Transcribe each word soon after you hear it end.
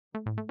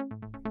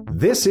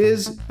This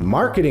is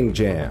Marketing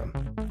Jam,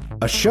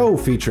 a show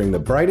featuring the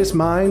brightest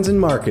minds in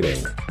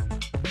marketing.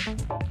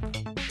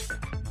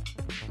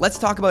 Let's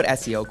talk about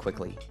SEO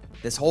quickly.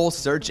 This whole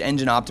search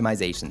engine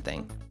optimization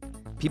thing.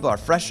 People are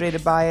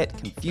frustrated by it,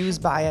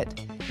 confused by it,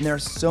 and there are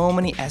so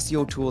many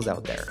SEO tools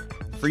out there.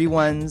 Free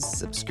ones,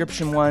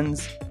 subscription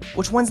ones.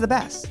 Which one's the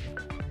best?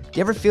 Do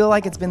you ever feel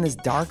like it's been this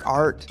dark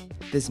art,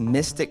 this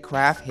mystic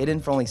craft hidden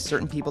for only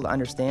certain people to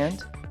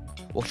understand?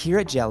 Well, here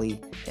at Jelly,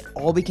 it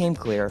all became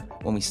clear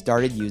when we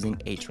started using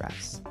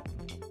Ahrefs.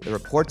 The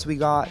reports we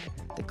got,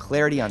 the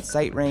clarity on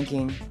site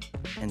ranking,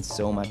 and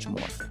so much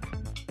more.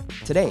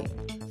 Today,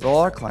 for all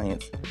our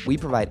clients, we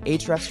provide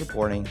Ahrefs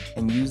reporting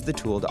and use the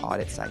tool to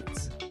audit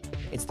sites.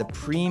 It's the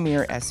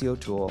premier SEO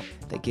tool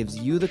that gives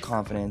you the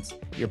confidence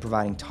you're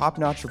providing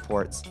top-notch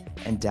reports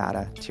and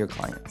data to your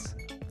clients.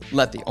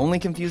 Let the only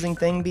confusing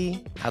thing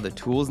be how the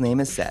tool's name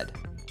is said.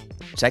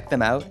 Check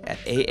them out at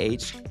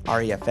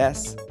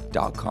ahrefs.com.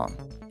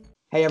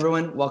 Hey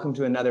everyone, welcome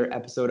to another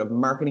episode of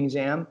Marketing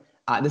Jam.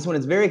 This one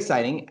is very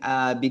exciting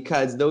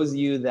because those of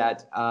you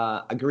that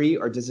agree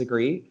or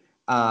disagree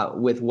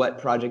with what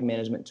project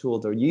management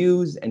tool to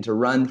use and to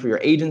run for your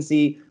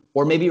agency,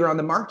 or maybe you're on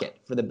the market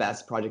for the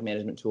best project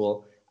management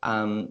tool,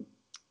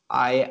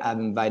 I have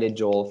invited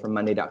Joel from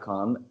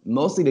Monday.com,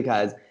 mostly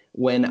because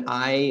when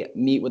I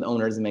meet with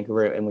owners in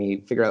Vancouver and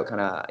we figure out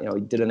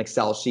we did an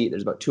Excel sheet,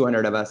 there's about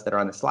 200 of us that are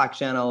on the Slack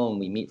channel and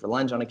we meet for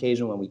lunch on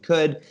occasion when we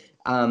could.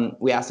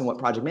 We asked them what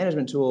project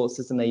management tool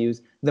system they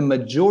use. The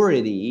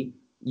majority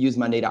use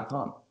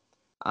Monday.com.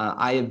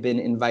 I have been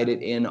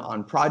invited in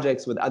on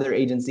projects with other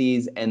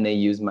agencies and they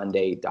use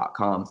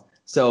Monday.com.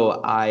 So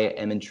I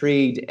am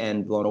intrigued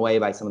and blown away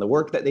by some of the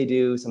work that they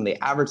do, some of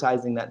the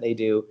advertising that they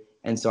do.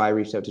 And so I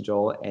reached out to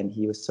Joel and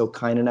he was so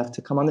kind enough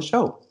to come on the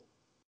show.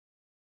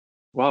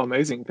 Wow,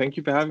 amazing. Thank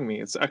you for having me.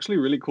 It's actually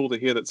really cool to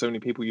hear that so many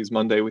people use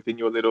Monday within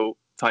your little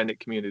tight-knit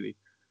community.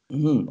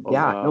 Mm-hmm.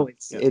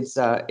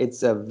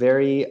 It's a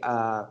very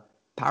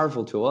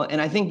powerful tool.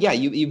 And I think,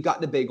 you've got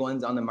the big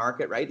ones on the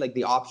market, right? Like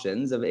the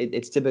options of it,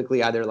 it's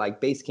typically either like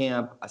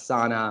Basecamp,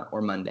 Asana,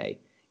 or Monday.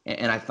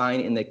 And I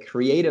find in the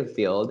creative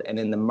field and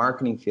in the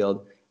marketing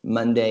field,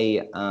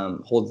 Monday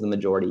holds the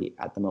majority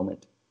at the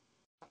moment.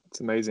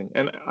 It's amazing.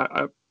 And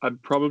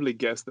I'd probably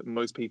guess that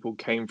most people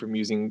came from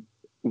using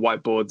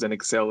whiteboards and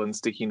Excel and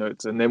sticky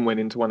notes and then went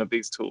into one of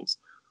these tools,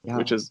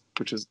 which is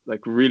like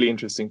really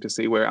interesting to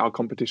see where our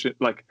competition,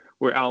 like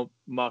where our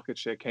market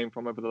share came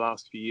from over the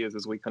last few years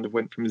as we kind of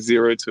went from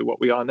zero to what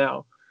we are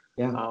now.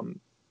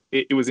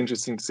 It was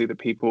interesting to see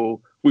that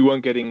we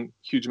weren't getting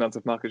huge amounts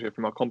of market share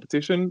from our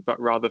competition, but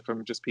rather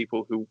from just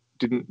people who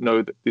didn't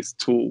know that this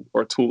tool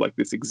or a tool like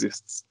this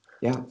exists.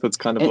 So it's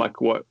kind of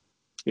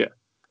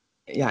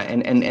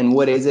and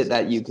what is it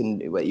that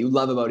what you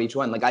love about each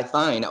one? Like I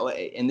find,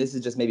 and this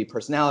is just maybe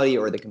personality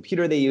or the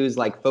computer they use,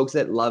 like folks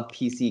that love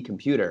PC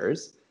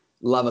computers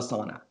love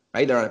Asana,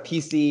 right? They're on a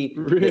PC.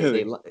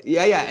 Really?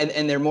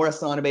 And they're more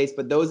Asana based,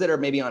 but those that are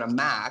maybe on a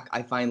Mac,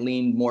 I find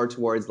lean more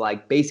towards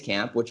like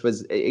Basecamp, which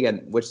is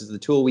the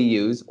tool we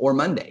use, or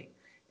Monday.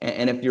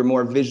 And if you're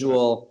more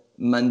visual,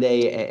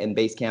 Monday and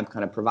Basecamp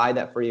kind of provide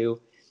that for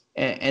you.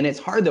 And it's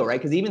hard though,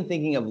 right? Because even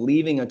thinking of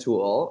leaving a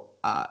tool,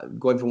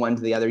 going from one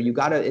to the other,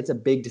 it's a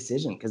big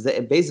decision because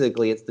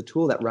it's the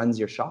tool that runs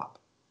your shop.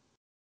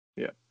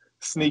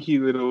 Sneaky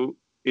little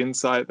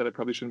insight that I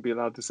probably shouldn't be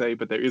allowed to say,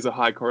 but there is a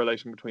high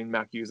correlation between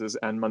Mac users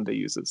and Monday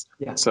users.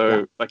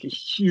 Like a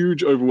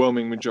huge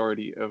overwhelming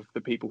majority of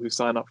the people who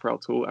sign up for our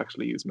tool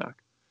actually use Mac.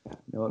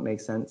 No, it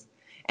makes sense.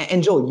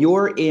 And Joel,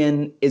 you're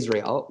in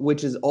Israel,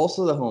 which is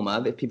also the home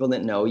of, if people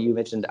didn't know, you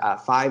mentioned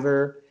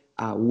Fiverr,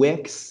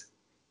 Wix,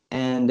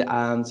 and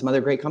some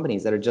other great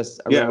companies that are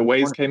just around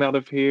Waze came out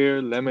of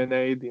here,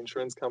 Lemonade, the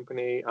insurance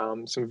company,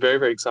 some very,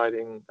 very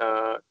exciting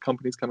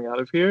companies coming out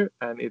of here,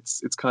 and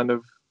it's kind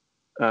of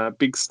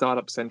big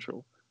startup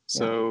central.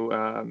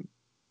 So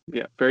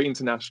very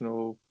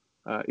international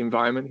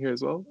environment here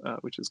as well,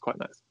 which is quite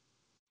nice.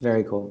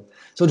 Very cool.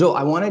 So Joel,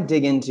 I want to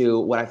dig into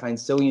what I find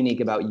so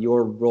unique about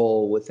your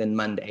role within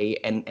Monday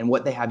and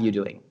what they have you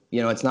doing.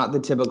 It's not the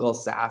typical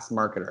SaaS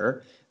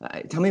marketer.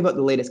 Tell me about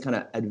the latest kind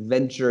of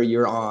adventure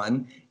you're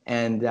on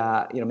and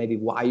maybe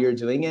why you're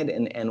doing it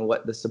and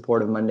what the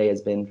support of Monday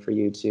has been for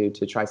you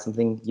to try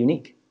something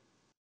unique.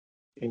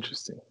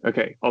 Interesting.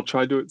 Okay, I'll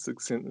try to do it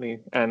succinctly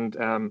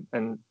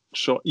and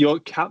short. Your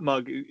cat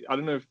mug, I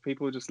don't know if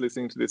people are just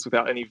listening to this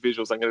without any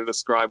visuals. I'm going to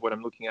describe what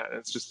I'm looking at. And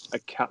it's just a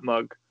cat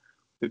mug,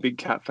 the big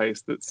cat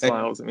face that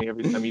smiles at me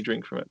every time you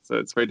drink from it. So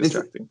it's very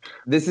distracting.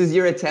 This is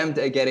your attempt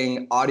at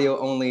getting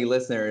audio-only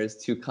listeners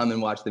to come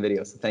and watch the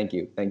video. So thank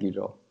you. Thank you,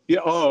 Joel.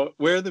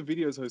 Where are the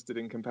videos hosted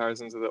in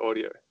comparison to the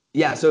audio?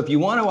 So if you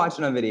want to watch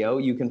it on video,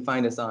 you can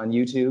find us on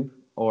YouTube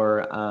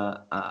or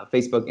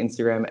Facebook,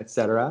 Instagram,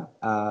 etc.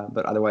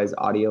 But otherwise,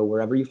 audio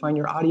wherever you find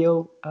your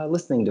audio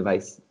listening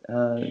device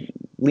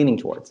leaning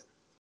towards.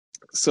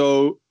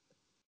 So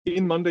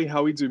in Monday,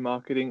 how we do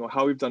marketing or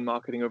how we've done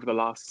marketing over the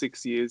last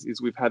 6 years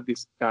is we've had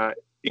this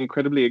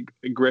incredibly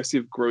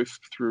aggressive growth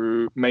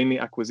through mainly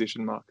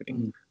acquisition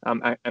marketing.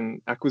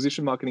 And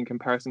acquisition marketing in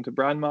comparison to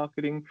brand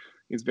marketing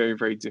is very,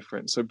 very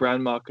different. So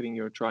brand marketing,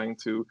 you're trying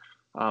to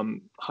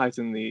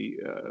heighten the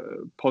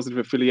positive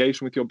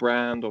affiliation with your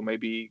brand, or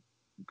maybe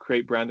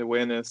create brand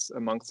awareness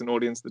amongst an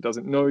audience that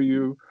doesn't know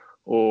you,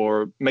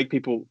 or make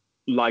people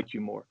like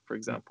you more, for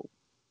example.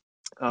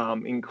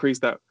 Increase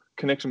that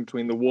connection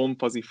between the warm,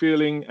 fuzzy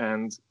feeling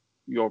and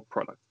your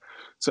product.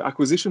 So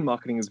acquisition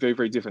marketing is very,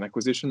 very different.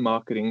 Acquisition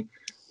marketing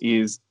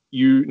is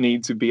you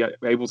need to be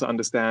able to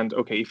understand,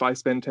 okay, if I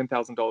spend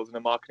 $10,000 in a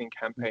marketing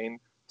campaign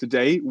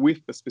today with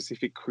a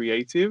specific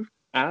creative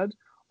ad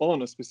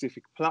on a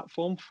specific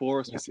platform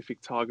for a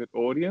specific target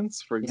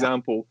audience, for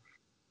example,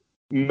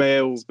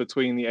 males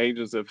between the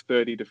ages of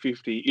 30 to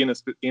 50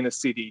 in a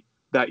city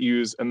that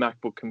use a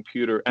MacBook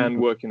computer and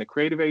work in a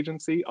creative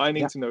agency, I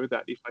need to know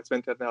that if I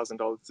spend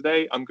 $10,000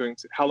 today,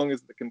 how long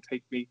is it going to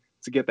take me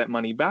to get that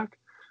money back?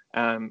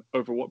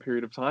 Over what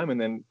period of time,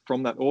 and then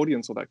from that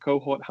audience or that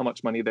cohort, how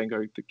much money they're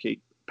going to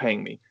keep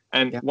paying me.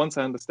 And once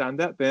I understand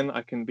that, then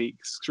I can be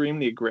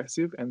extremely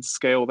aggressive and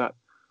scale that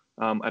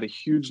at a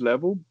huge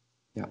level,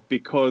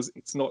 because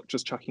it's not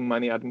just chucking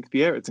money out into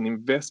the air, it's an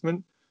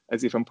investment.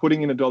 As if I'm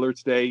putting in $1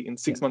 today, in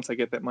 6 months I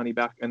get that money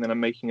back, and then I'm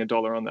making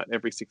 $1 on that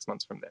every 6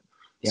 months from then.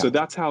 So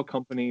that's how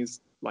companies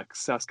like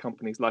SaaS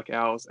companies like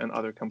ours and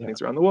other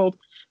companies around the world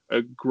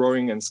are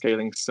growing and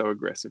scaling so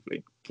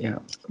aggressively.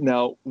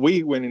 Now,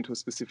 we went into a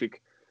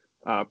specific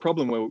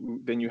problem where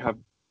then you have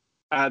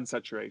ad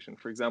saturation.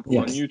 For example,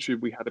 on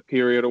YouTube, we had a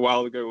period a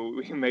while ago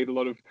where we made a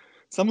lot of,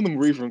 some of them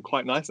were even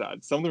quite nice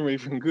ads, some of them were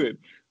even good,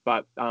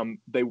 but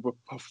they were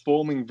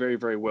performing very,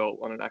 very well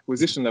on an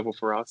acquisition level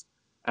for us.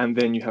 And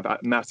then you have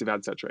massive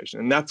ad saturation.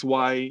 And that's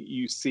why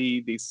you see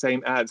these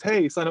same ads,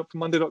 hey, sign up for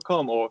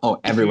Monday.com, or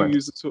everywhere.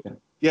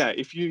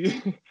 If you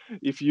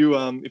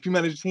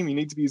manage a team, you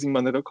need to be using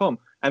Monday.com.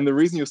 And the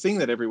reason you're seeing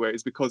that everywhere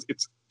is because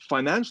it's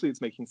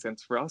making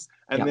sense for us.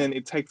 And then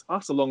it takes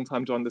us a long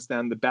time to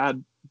understand the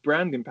bad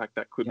brand impact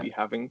that could be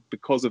having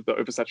because of the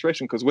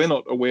oversaturation, because we're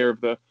not aware of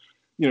the,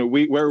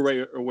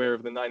 we're aware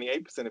of the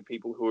 98% of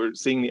people who are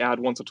seeing the ad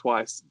once or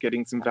twice,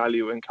 getting some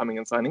value and coming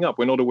and signing up.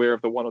 We're not aware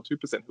of the 1 or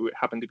 2% who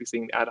happen to be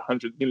seeing the ad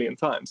 100 million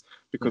times,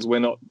 because we're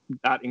not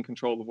that in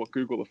control of what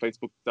Google or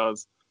Facebook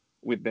does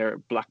with their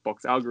black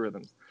box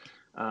algorithms.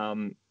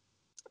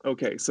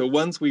 Okay, so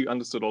once we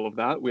understood all of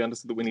that, we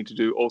understood that we need to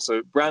do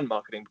also brand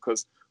marketing,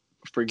 because,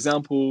 for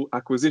example,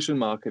 acquisition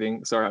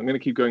marketing, sorry, I'm going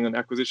to keep going on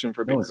acquisition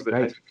for a bit, because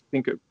I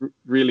think it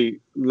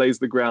really lays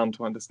the ground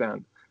to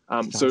understand.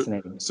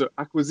 So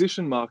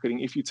acquisition marketing,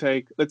 if you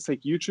let's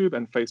take YouTube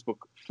and Facebook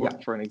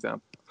for an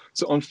example.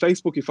 So on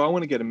Facebook, if I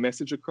want to get a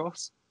message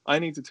across, I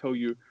need to tell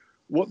you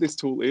what this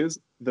tool is,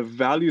 the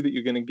value that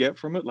you're going to get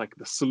from it, like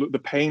the solution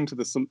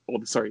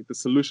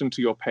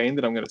to your pain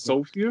that I'm going to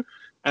solve for you.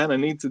 And I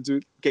need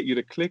to get you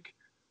to click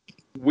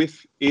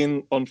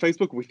on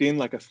Facebook within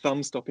like a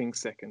thumb-stopping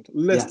second,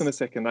 less than a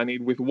second. I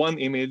need with one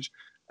image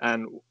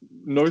and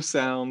no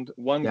sound,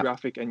 one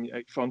graphic. And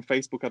on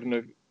Facebook, I don't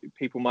know,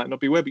 people might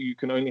not be aware, but you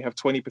can only have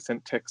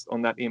 20% text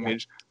on that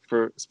image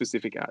for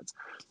specific ads.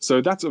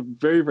 So that's a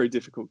very, very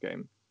difficult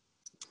game.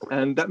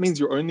 And that means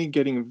you're only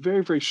getting a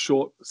very, very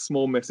short,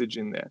 small message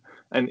in there.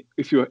 And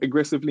if you're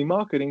aggressively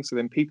marketing, so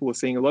then people are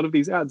seeing a lot of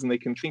these ads and they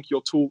can think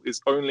your tool is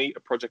only a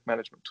project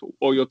management tool,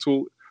 or your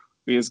tool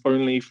is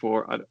only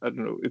for, I don't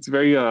know, it's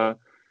very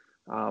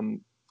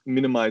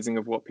minimizing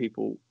of what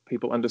people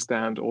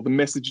understand, or the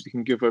message you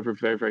can give over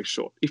very, very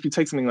short. If you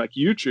take something like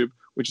YouTube,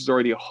 which is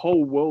already a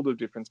whole world of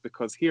difference,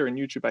 because here in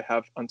YouTube I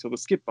have until the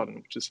skip button,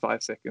 which is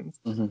 5 seconds,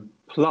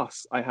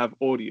 plus I have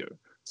audio.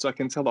 So I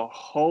can tell a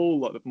whole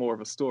lot more of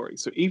a story.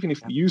 So even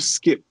if you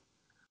skip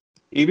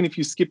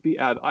the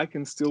ad, I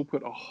can still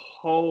put a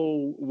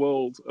whole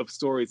world of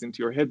stories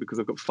into your head, because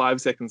I've got 5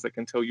 seconds that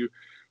can tell you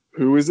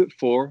who is it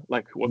for,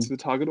 like what's the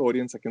target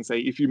audience. I can say,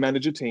 if you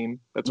manage a team,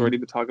 that's already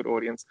the target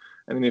audience.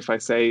 And then if I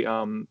say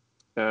what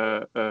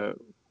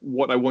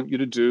I want you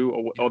to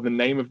do, or the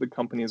name of the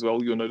company as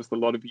well, you'll notice a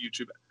lot of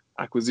YouTube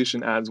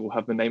acquisition ads will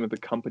have the name of the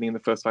company in the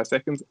first 5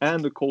 seconds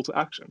and a call to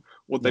action,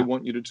 what they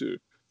want you to do.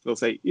 They'll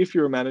say, if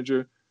you're a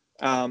manager,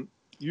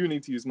 you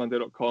need to use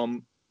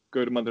Monday.com,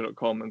 go to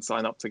Monday.com and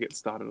sign up to get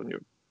started on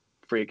your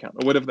free account,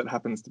 or whatever that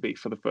happens to be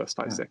for the first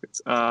 5 seconds.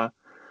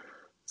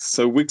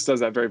 So Wix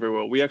does that very, very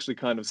well. We actually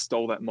kind of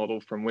stole that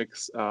model from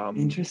Wix.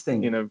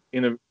 Interesting. In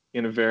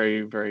a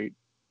very, very,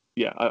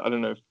 I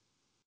don't know if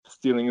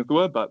stealing is the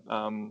word, but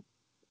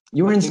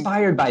you were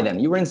inspired by them.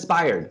 You were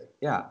inspired.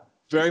 Yeah.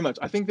 Very much.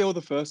 I think they were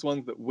the first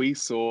ones that we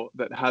saw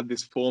that had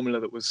this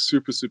formula that was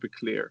super, super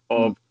clear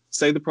of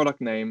say the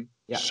product name,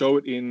 show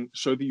the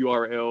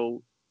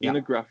URL in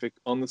a graphic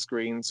on the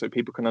screen so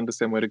people can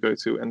understand where to go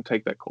to and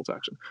take that call to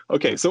action.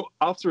 Okay, so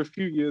after a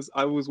few years,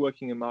 I was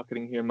working in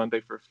marketing here in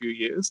Monday for a few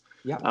years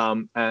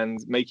and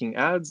making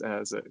ads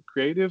as a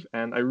creative.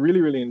 And I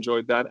really, really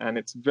enjoyed that. And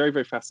it's very,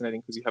 very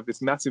fascinating because you have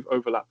this massive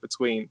overlap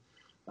between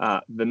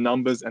the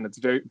numbers, and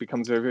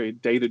becomes very, very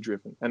data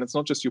driven. And it's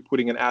not just you're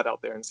putting an ad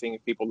out there and seeing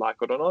if people like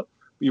it or not,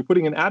 but you're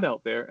putting an ad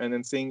out there and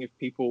then seeing if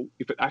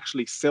it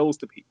actually sells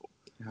to people.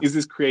 Yeah. Is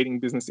this creating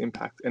business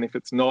impact? And if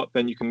it's not,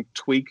 then you can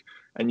tweak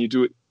and you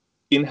do it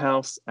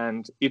in-house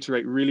and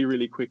iterate really,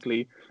 really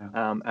quickly.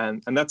 Yeah.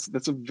 And that's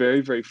a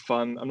very, very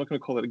fun, I'm not going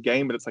to call it a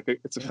game, but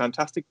it's a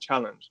fantastic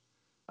challenge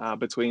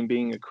between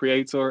being a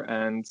creator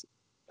and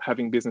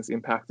having business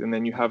impact. And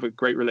then you have a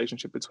great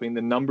relationship between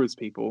the numbers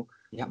people,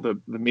 the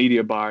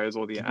media buyers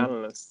or the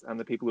analysts, and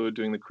the people who are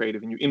doing the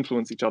creative, and you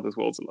influence each other's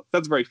worlds a lot.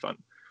 That's very fun.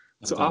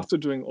 So after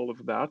doing all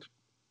of that,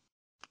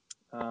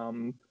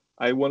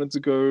 I wanted to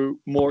go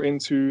more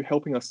into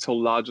helping us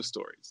tell larger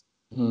stories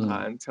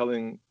and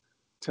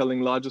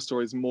telling larger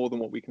stories more than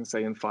what we can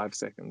say in 5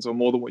 seconds, or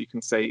more than what you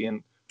can say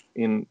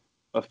in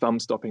a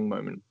thumb-stopping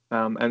moment.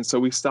 And so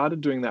we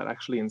started doing that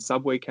actually in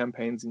subway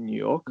campaigns in New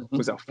York.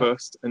 Was our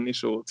first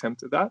initial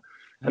attempt at that.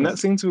 And that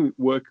seemed to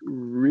work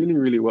really,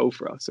 really well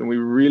for us. And we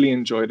really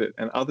enjoyed it,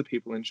 and other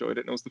people enjoyed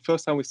it. And it was the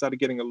first time we started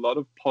getting a lot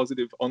of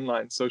positive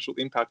online social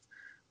impact,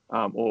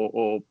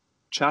 or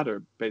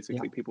chatter,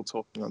 basically, people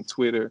talking on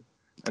Twitter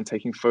and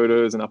taking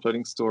photos and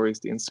uploading stories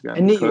to Instagram.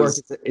 And New York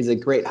is a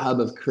great hub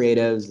of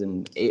creatives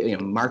and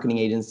marketing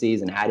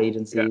agencies and ad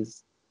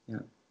agencies.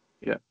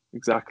 Yeah,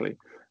 exactly.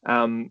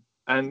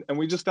 And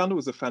we just found it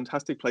was a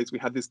fantastic place. We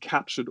had this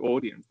captured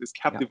audience, this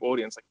captive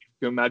audience. Like,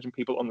 you can imagine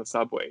people on the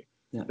subway.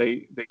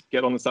 They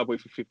get on the subway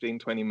for 15,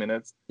 20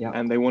 minutes,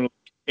 and they want to look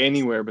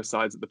anywhere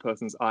besides the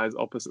person's eyes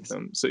opposite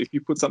them. So if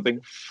you put something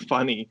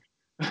funny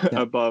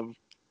above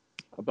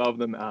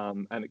them,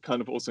 and it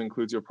kind of also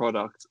includes your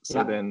product,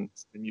 so then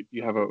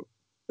you have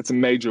it's a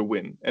major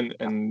win.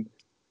 And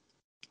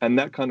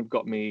that kind of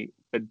got me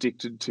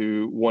addicted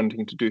to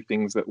wanting to do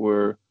things that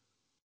were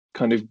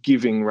kind of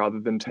giving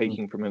rather than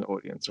taking from an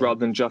audience, rather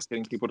than just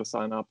getting people to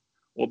sign up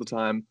all the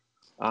time.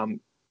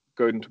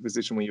 Go into a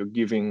position where you're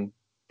giving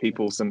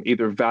people some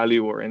either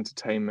value or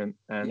entertainment.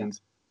 And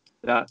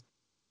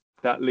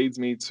that leads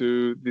me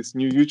to this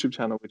new YouTube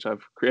channel, which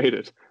I've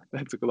created.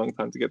 That took a long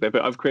time to get there,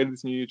 but I've created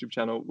this new YouTube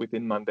channel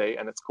within Monday,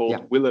 and it's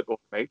called Will It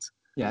Automate?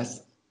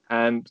 Yes.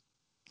 And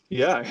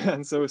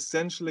and so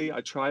essentially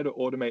I try to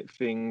automate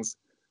things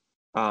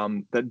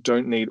that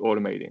don't need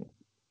automating.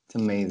 It's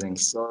amazing.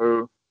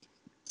 So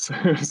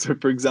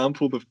for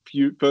example, the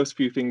first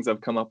few things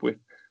I've come up with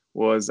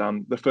was,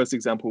 the first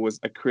example was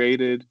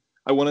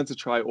I wanted to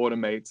try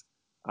automate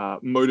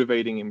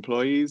motivating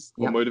employees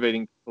or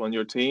motivating people on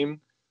your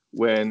team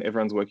when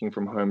everyone's working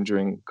from home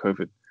during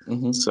COVID.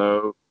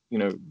 So,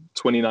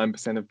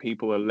 29% of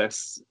people are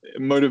less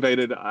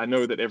motivated. I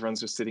know that everyone's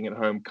just sitting at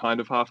home, kind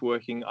of half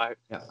working. I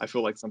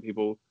feel like some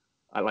people,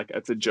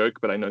 it's a joke,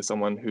 but I know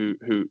someone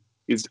who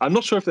is, I'm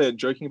not sure if they're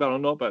joking about it or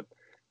not,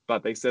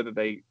 but they said that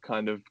they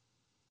kind of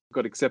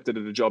got accepted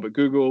at a job at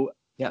Google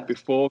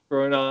before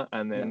Corona,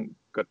 and then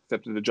got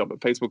accepted at a job at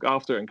Facebook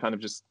after, and kind of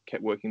just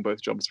kept working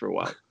both jobs for a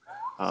while.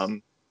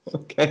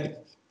 Okay.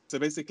 So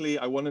basically,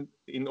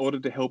 in order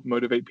to help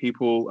motivate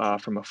people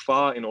from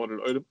afar, in order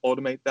to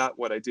automate that,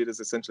 what I did is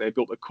essentially I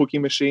built a cookie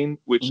machine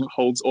which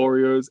holds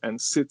Oreos and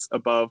sits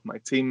above my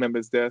team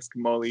member's desk.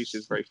 Molly,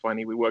 she's very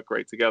funny. We work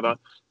great together.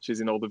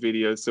 She's in all the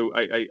videos. So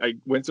I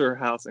went to her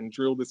house and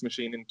drilled this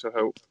machine into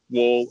her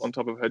wall on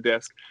top of her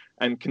desk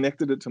and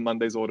connected it to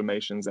Monday's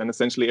automations. And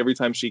essentially, every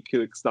time she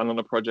clicks done on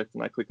a project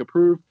and I click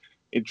approve,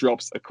 it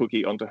drops a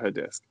cookie onto her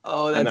desk.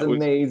 Oh, that's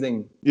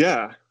amazing.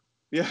 Yeah,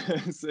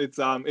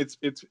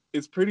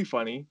 it's pretty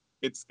funny.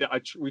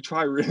 We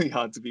try really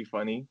hard to be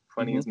funny.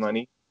 Funny is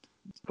money.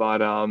 But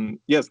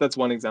yes, that's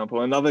one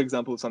example. Another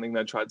example of something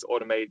that I tried to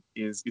automate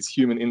is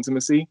human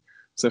intimacy.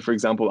 So for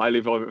example, I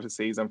live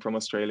overseas. I'm from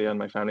Australia and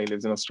my family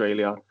lives in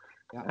Australia.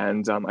 Yeah.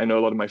 And I know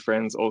a lot of my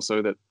friends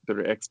also that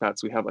are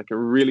expats. We have like a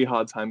really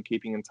hard time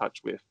keeping in touch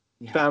with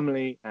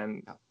family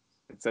and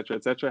et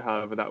cetera,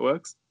 however that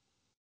works.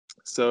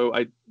 So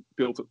I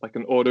built like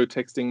an auto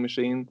texting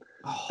machine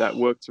that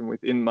works from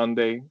within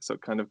Monday. So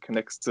it kind of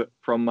connects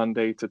from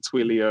Monday to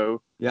Twilio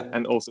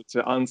and also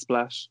to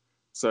Unsplash.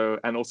 So,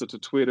 and also to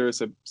Twitter.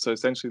 So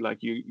essentially like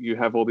you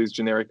have all these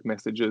generic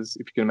messages.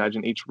 If you can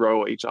imagine, each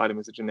row or each item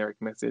is a generic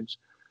message.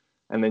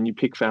 And then you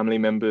pick family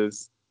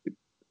members,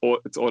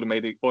 it's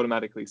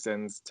automatically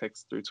sends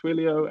text through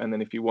Twilio. And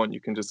then if you want,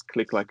 you can just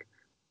click like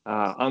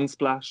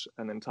Unsplash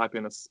and then type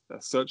in a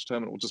search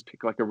term, and it will just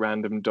pick like a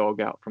random dog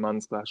out from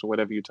Unsplash or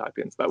whatever you type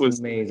in. So that was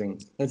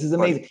amazing. This is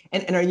amazing.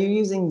 And are you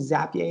using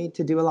Zapier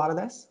to do a lot of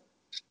this?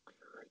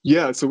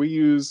 Yeah, so we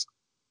use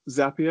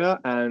Zapier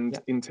and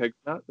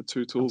Integra, the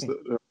two tools that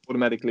are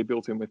automatically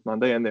built in with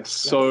Monday, and they're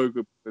so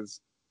good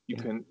because you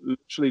can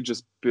literally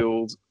just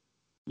build.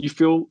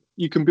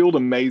 You can build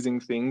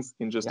amazing things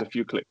in just a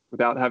few clicks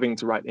without having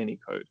to write any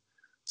code.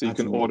 So you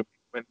can automate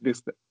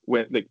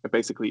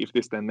basically if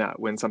this then that,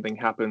 when something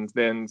happens,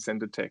 then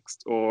send a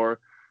text, or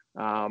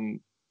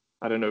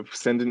I don't know,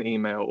 send an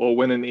email, or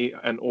when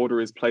an order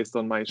is placed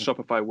on my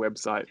Shopify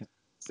website,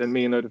 send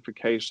me a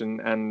notification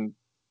and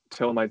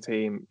tell my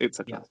team,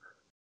 etc.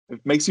 It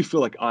makes you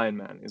feel like Iron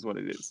Man is what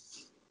it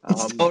is.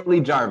 It's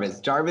totally Jarvis.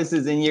 Jarvis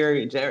is in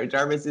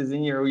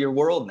your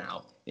world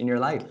now, in your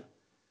life.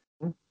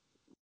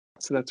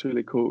 So that's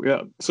really cool.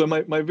 Yeah. So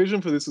my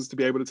vision for this is to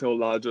be able to tell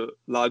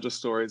larger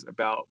stories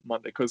about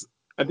Monday, because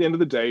at the end of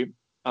the day,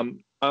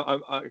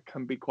 I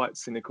can be quite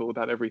cynical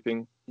about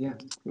everything. Yeah.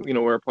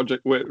 We're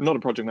not a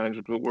project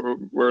manager, but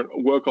we're a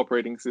work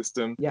operating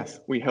system. Yes.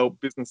 We help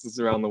businesses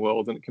around the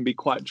world, and it can be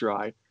quite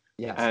dry.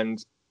 Yes.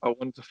 And I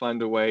wanted to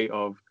find a way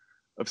of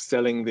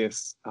selling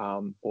this,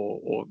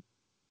 or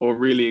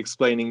really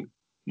explaining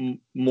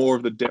more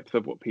of the depth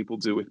of what people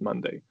do with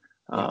Monday.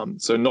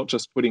 So not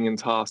just putting in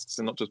tasks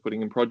and not just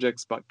putting in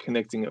projects, but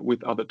connecting it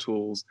with other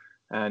tools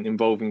and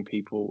involving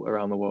people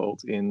around the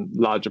world in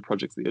larger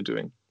projects that you're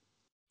doing.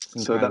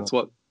 So that's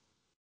what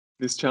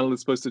this channel is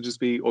supposed to just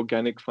be: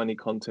 organic, funny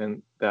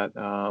content that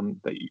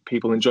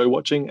people enjoy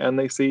watching, and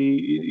they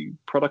see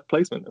product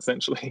placement,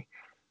 essentially.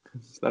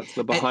 So that's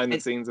the behind the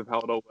scenes of how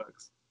it all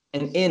works.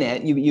 And in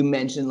it, you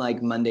mentioned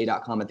like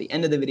Monday.com at the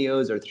end of the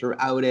videos or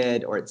throughout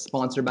it, or it's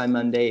sponsored by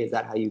Monday. Is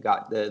that how you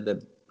got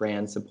the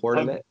brand support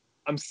of it?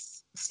 I'm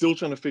still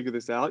trying to figure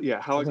this out.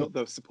 Yeah, how I got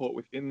the support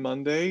within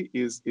Monday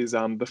is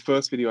the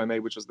first video I made,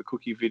 which was the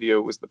cookie video,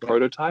 was the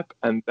prototype,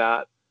 and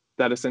that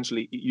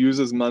essentially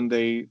uses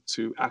Monday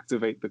to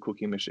activate the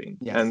cookie machine.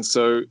 Yes. And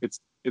so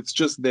it's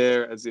just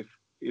there as if,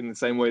 in the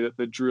same way that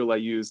the drill I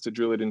use to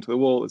drill it into the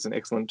wall is an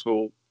excellent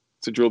tool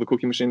to drill the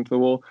cookie machine into the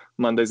wall,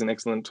 Monday's an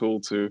excellent tool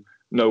to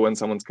know when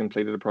someone's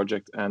completed a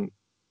project and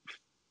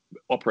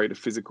operate a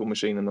physical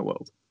machine in the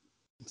world.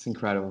 It's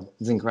incredible.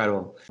 It's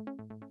incredible.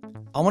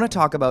 I want to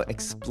talk about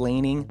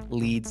explaining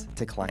leads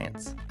to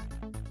clients.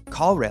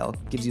 CallRail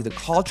gives you the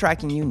call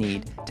tracking you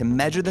need to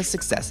measure the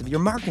success of your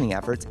marketing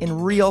efforts in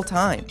real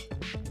time.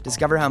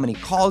 Discover how many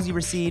calls you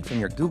received from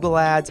your Google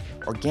ads,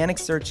 organic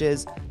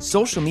searches,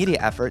 social media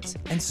efforts,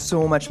 and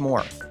so much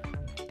more.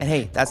 And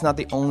hey, that's not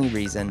the only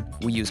reason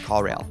we use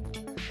CallRail.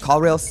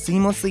 CallRail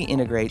seamlessly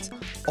integrates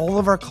all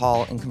of our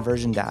call and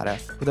conversion data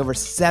with over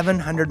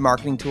 700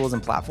 marketing tools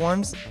and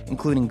platforms,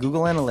 including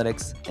Google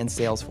Analytics and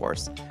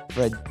Salesforce,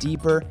 for a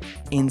deeper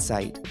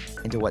insight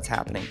into what's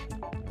happening.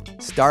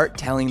 Start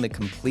telling the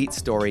complete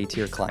story to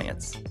your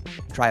clients.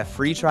 Try a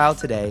free trial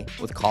today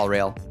with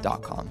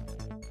callrail.com.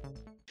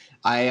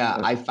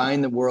 I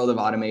find the world of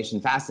automation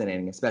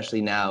fascinating,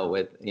 especially now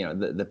with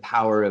the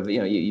power of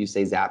you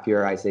say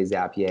Zapier, I say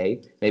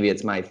Zapier. Maybe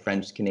it's my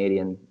French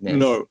Canadian.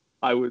 No,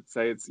 I would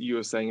say you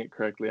are saying it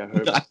correctly. I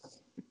hope.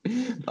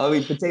 I'll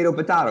be potato.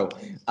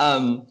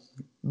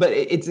 But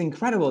it's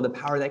incredible the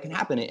power that can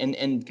happen,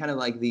 and kind of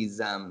like these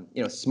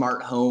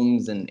smart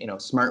homes and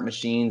smart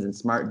machines and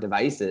smart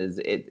devices.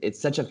 It's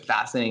such a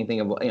fascinating thing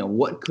of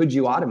what could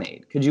you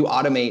automate? Could you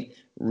automate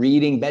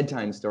reading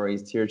bedtime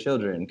stories to your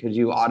children? Could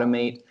you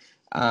automate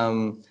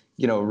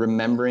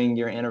remembering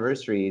your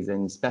anniversaries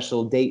and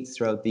special dates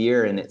throughout the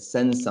year, and it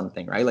sends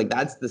something, right? Like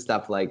that's the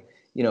stuff like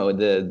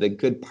the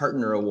good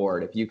partner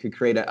award. If you could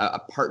create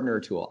a partner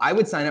tool, I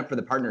would sign up for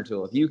the partner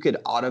tool. If you could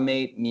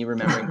automate me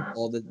remembering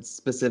all the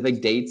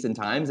specific dates and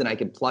times, and I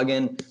could plug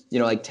in,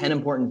 like 10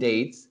 important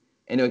dates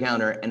into a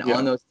calendar, and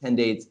on those 10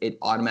 dates, it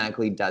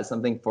automatically does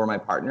something for my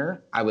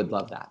partner, I would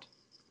love that.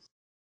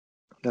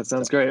 That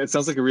sounds great. It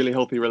sounds like a really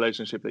healthy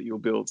relationship that you'll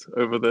build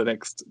over the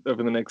next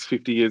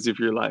 50 years of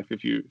your life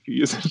if you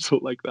use a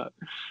tool like that.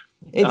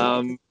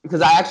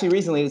 Because I actually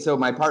recently, so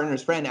my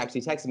partner's friend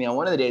actually texted me on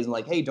one of the days. I'm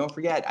like, hey, don't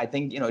forget, I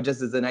think,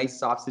 just as a nice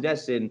soft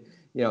suggestion,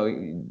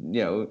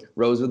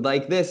 Rose would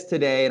like this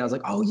today. And I was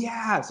like, oh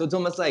yeah. So it's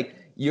almost like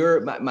you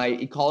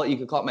could call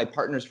it my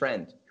partner's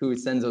friend who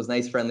sends those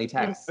nice friendly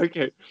texts.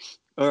 Okay.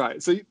 All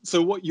right.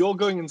 So what you're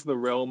going into the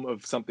realm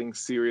of something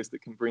serious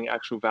that can bring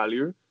actual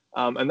value.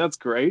 And that's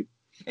great.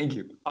 Thank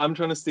you. I'm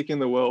trying to stick in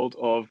the world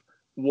of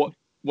what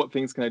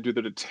things can I do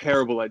that are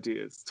terrible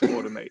ideas to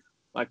automate.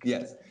 Like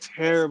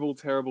terrible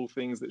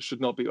things that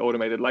should not be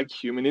automated, like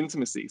human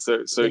intimacy.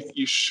 So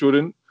you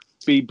shouldn't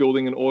be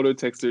building an auto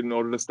texter in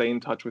order to stay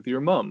in touch with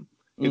your mum.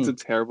 It's a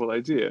terrible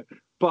idea,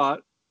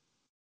 but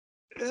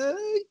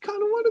you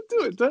kind of want to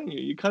do it, don't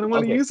you? You kind of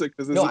want to use it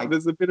because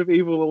there's a bit of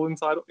evil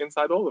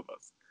inside all of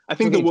us. I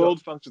think the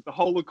world functions, the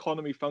whole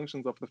economy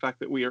functions off the fact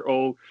that we are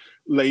all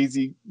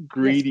lazy,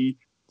 greedy,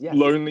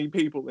 lonely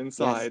people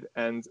inside,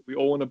 and we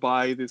all want to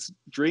buy this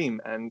dream.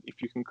 And if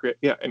you can create,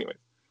 anyway.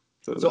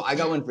 So I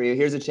got one for you.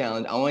 Here's a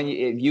challenge. I want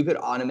you, if you could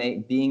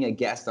automate being a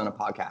guest on a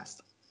podcast.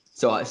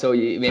 So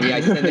maybe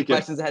I send the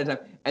questions ahead of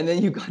time, and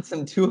then you got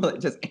some tool that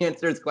just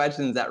answers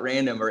questions at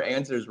random or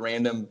answers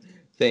random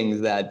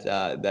things that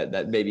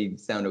maybe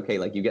sound okay.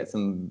 Like you get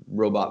some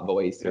robot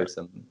voice or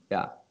some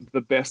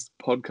The best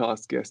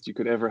podcast guest you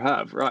could ever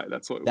have, right?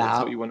 That's what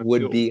you want to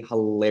would be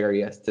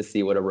hilarious to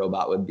see what a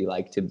robot would be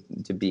like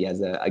to be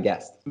as a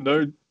guest.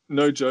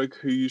 No joke.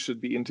 Who you should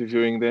be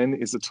interviewing then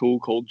is a tool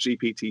called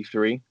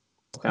GPT-3.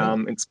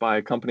 It's by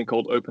a company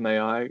called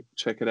OpenAI.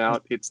 Check it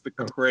out. It's the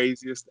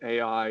craziest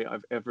AI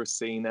I've ever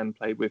seen and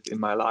played with in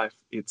my life.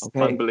 It's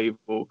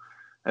unbelievable.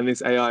 And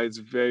this AI is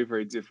very,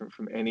 very different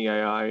from any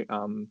AI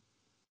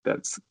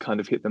that's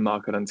kind of hit the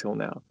market until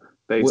now.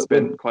 They've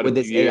spent quite a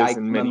few years. Would this AI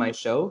come on my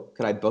show?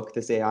 Could I book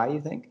this AI, you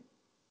think?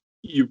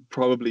 You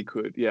probably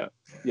could. Yeah,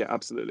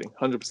 absolutely.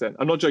 100%.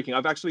 I'm not joking.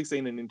 I've actually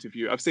seen an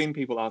interview. I've seen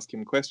people ask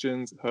him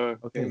questions,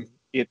 him,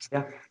 it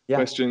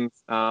questions.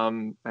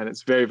 And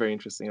it's very, very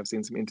interesting. I've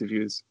seen some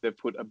interviews. They've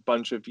put a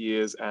bunch of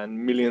years and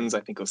millions,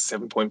 I think, or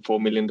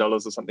 $7.4 million or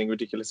something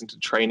ridiculous into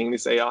training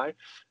this AI.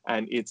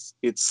 And it's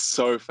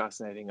so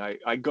fascinating.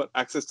 I got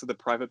access to the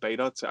private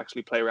beta to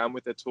actually play around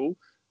with their tool,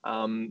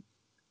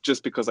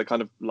 just because I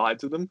kind of lied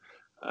to them.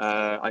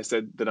 I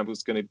said that I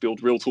was going to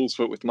build real tools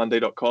for it with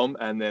Monday.com,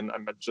 and then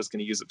I'm just going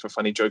to use it for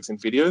funny jokes and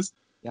videos.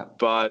 Yeah.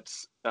 But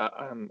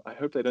I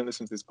hope they don't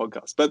listen to this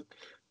podcast.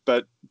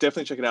 But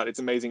definitely check it out. It's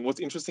amazing. What's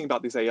interesting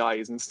about this AI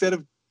is instead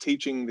of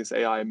teaching this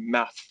AI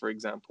math, for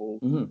example,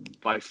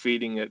 by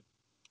feeding it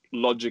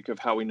logic of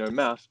how we know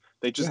math,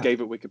 they just gave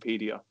it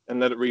Wikipedia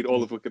and let it read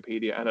all of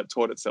Wikipedia, and it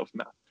taught itself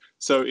math.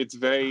 So it's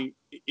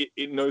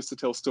it knows to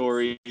tell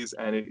stories,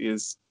 and it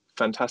is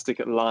fantastic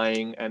at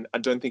lying, and I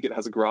don't think it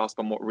has a grasp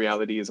on what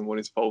reality is and what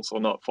is false or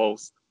not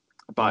false,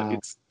 but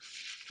it's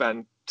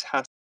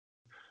fantastic,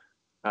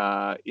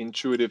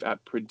 intuitive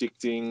at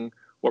predicting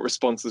what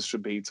responses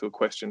should be to a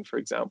question, for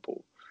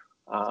example.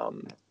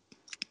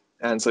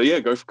 And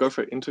so go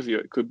for it, interview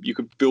it. You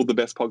could build the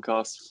best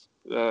podcast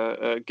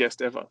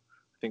guest ever.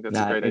 I think that's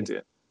a great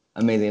idea.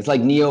 Amazing. It's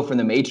like Neo from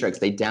the Matrix.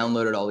 They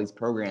downloaded all these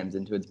programs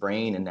into its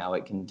brain, and now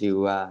it can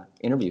do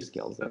interview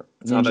skills.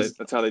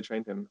 That's how they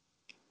trained him.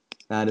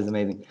 That is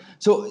amazing.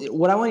 So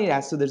what I want you to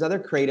ask, so there's other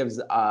creatives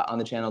on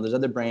the channel, there's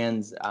other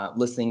brands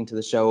listening to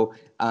the show.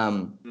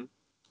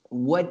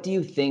 What do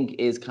you think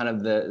is kind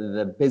of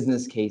the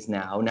business case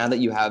now that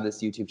you have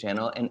this YouTube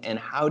channel, and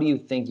how do you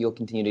think you'll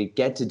continue to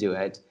get to do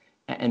it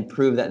and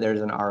prove that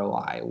there's an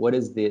ROI? What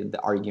is the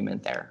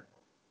argument there?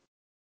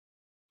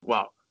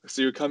 Wow.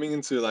 So you're coming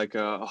into like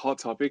a hot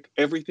topic.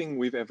 Everything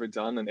we've ever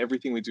done and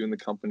everything we do in the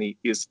company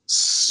is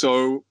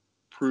so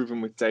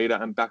proven with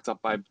data and backed up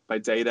by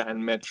data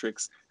and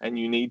metrics, and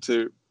you need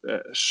to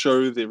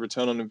show the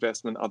return on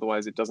investment,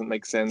 otherwise it doesn't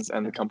make sense,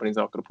 and the company's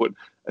not going to put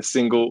a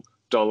single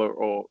dollar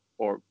or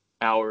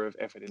hour of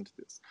effort into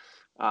this.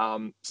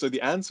 So the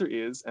answer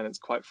is, and it's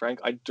quite frank,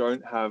 I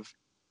don't have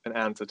an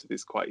answer to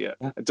this quite yet.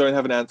 I don't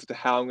have an answer to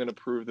how I'm going to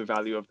prove the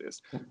value of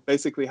this.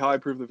 Basically, how I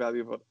proved the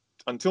value of it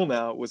until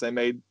now was I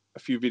made a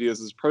few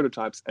videos as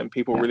prototypes, and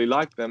people really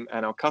liked them,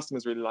 and our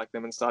customers really liked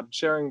them and started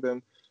sharing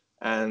them.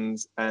 And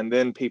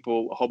then a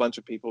whole bunch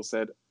of people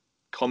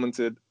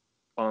commented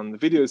on the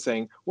video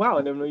saying, wow,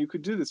 I never knew you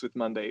could do this with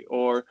Monday.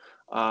 Or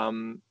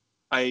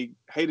I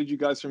hated you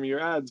guys from your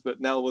ads, but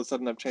now all of a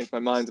sudden I've changed my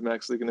mind. I'm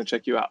actually going to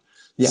check you out.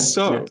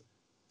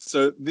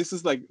 So this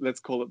is like,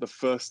 let's call it the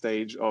first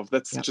stage of,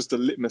 that's just a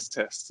litmus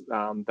test.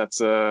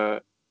 That's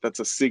a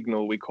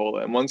signal, we call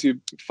it. And once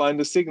you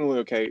find a signal,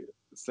 okay,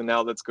 so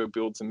now let's go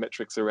build some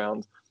metrics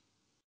around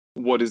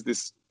what is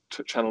this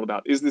channel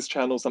about. Is this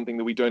channel something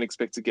that we don't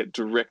expect to get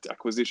direct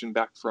acquisition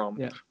back from,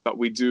 but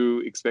we do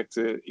expect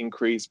to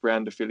increase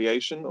brand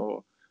affiliation,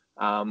 or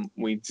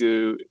we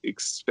do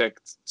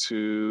expect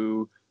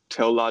to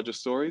tell larger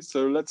stories?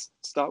 So let's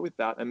start with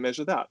that and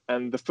measure that.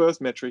 And the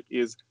first metric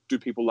is, do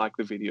people like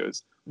the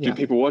videos? Do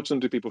people watch them?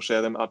 Do people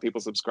share them? Are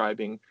people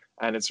subscribing?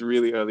 And it's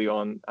really early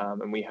on,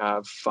 and we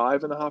have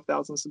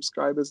 5,500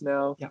 subscribers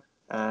now.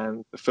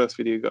 And the first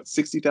video got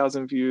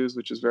 60,000 views,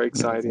 which is very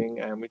exciting.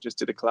 And we just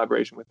did a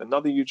collaboration with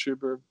another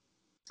YouTuber.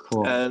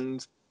 Cool.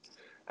 And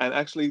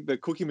actually, the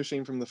cookie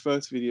machine from the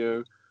first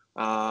video,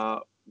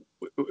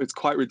 it's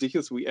quite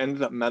ridiculous. We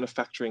ended up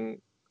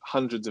manufacturing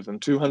hundreds of them,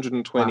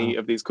 220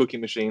 of these cookie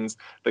machines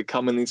that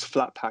come in these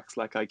flat packs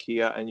like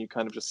IKEA, and you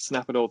kind of just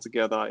snap it all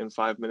together in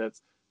 5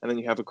 minutes. And then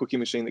you have a cookie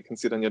machine that can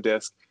sit on your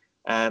desk.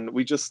 And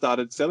we just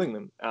started selling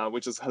them,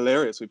 which is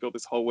hilarious. We built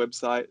this whole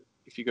website.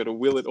 If you go to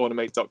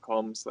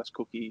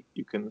willitautomate.com/cookie,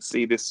 you can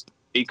see this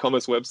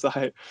e-commerce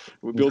website.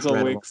 We built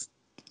on Wix,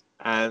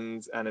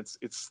 and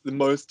it's the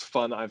most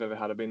fun I've ever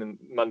had. I've been in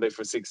Monday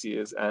for 6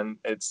 years, and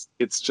it's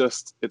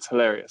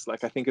hilarious.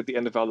 Like, I think at the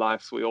end of our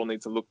lives, we all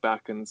need to look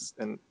back and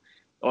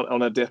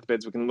on our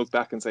deathbeds, we can look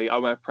back and say,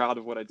 am I proud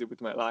of what I did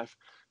with my life?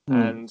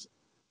 And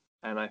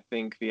I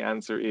think the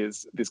answer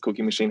is, this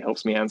cookie machine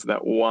helps me answer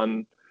that.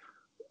 One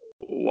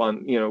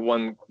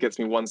gets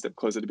me one step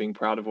closer to being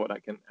proud of what I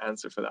can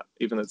answer for that,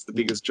 even though it's the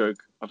biggest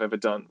joke I've ever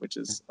done, which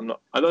is,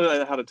 I don't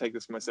know how to take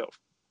this for myself.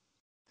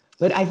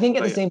 But I think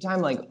at the same time,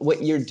 like,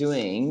 what you're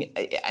doing,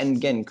 and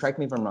again, correct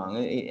me if I'm wrong,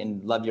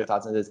 and love your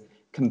thoughts on this,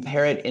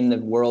 compare it in the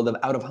world of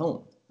out of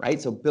home, right?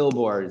 So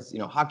billboards,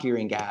 hockey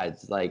rink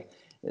ads, like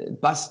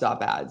bus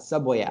stop ads,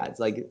 subway ads,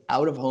 like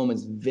out of home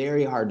is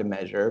very hard to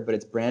measure, but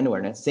it's brand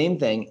awareness. Same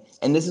thing.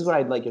 And this is what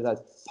I'd like your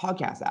thoughts,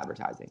 podcast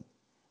advertising.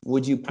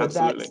 Would you put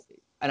that?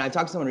 And I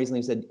talked to someone recently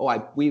who said,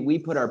 we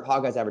put our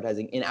podcast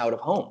advertising in out of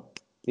home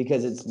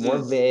because it's more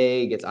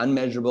vague, it's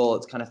unmeasurable,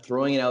 it's kind of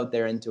throwing it out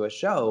there into a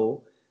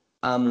show.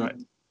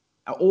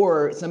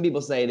 Or some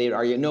people say they'd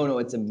argue, no,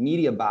 it's a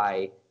media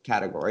buy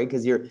category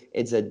because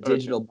it's a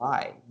digital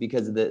buy,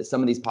 because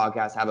some of these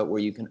podcasts have it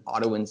where you can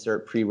auto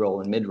insert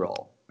pre-roll and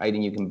mid-roll, right?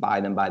 And you can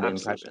buy them by the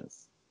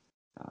impressions.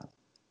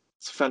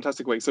 It's a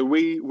fantastic way. So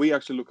we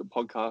actually look at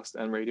podcast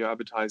and radio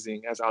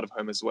advertising as out of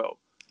home as well.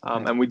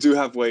 And we do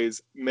have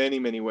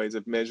many ways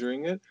of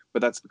measuring it,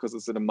 but that's because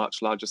it's at a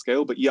much larger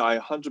scale. But yeah, I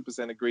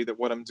 100% agree that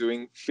what I'm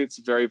doing fits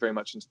very, very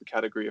much into the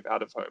category of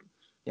out of home.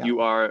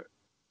 Yeah.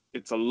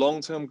 It's a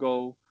long-term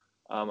goal,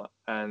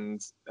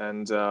 and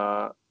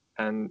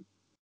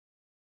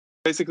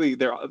basically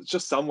there are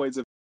just some ways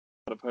of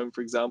out of home.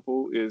 For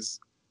example, is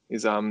you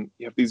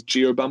have these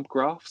geobump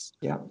graphs.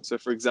 Yeah. So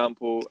for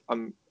example, I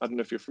don't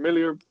know if you're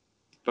familiar,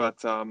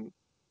 but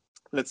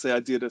let's say I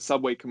did a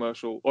Subway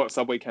commercial or a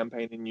Subway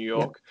campaign in New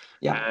York,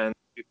 and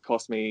it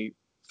cost me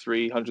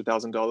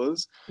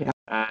 $300,000,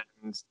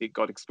 and it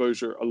got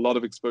a lot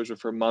of exposure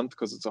for a month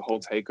because it's a whole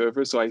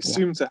takeover. So I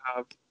assume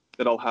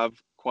that I'll have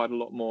quite a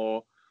lot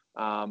more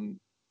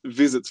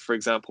visits, for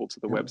example, to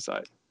the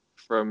website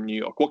from New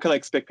York. What can I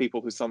expect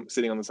people who's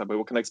sitting on the subway?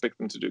 What can I expect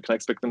them to do? Can I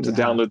expect them to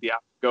download the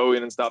app, go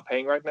in and start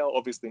paying right now?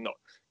 Obviously not.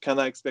 Can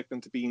I expect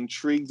them to be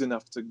intrigued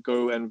enough to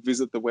go and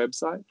visit the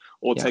website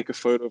or take a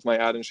photo of my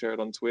ad and share it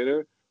on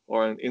Twitter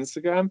or on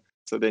Instagram?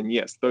 So then,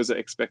 yes, those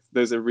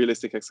are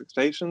realistic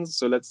expectations.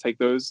 So let's take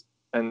those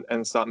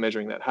and start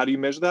measuring that. How do you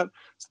measure that?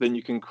 So then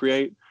you can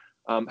create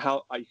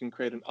you can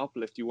create an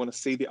uplift. You want to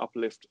see the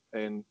uplift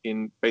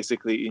in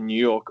basically in New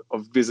York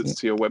of visits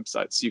to your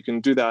website. So you can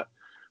do that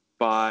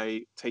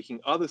by taking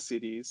other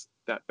cities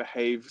that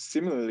behave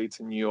similarly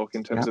to New York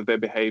in terms of their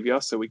behavior.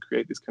 So we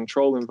create this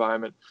control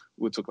environment.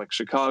 We took like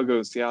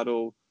Chicago,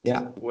 Seattle,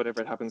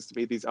 whatever it happens to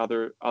be, these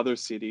other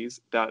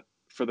cities that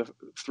for the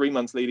 3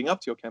 months leading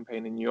up to your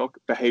campaign in New York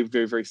behave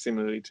very, very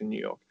similarly to New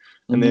York.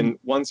 And then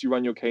once you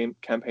run your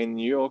campaign in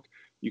New York,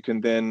 you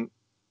can then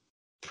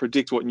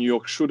predict what New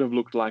York should have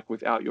looked like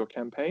without your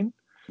campaign.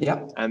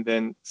 And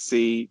then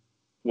see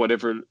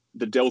whatever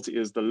the delta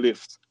is, the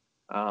lift.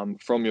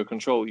 From your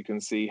control, you can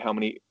see how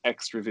many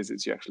extra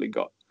visits you actually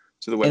got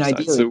to the website. And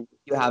ideally,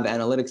 you have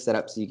analytics set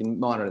up so you can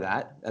monitor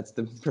that. That's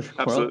the perfect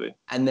absolutely world.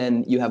 And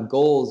then you have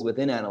goals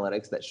within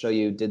analytics that show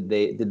you did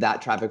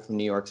that traffic from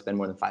New York spend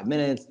more than 5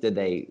 minutes? Did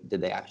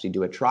they actually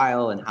do a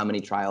trial, and how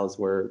many trials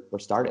were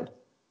started?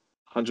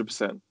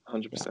 100%.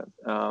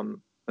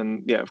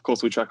 And yeah, of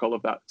course we track all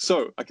of that.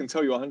 So I can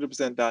tell you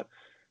 100% that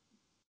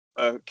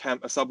a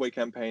Subway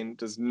campaign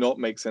does not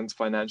make sense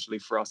financially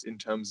for us in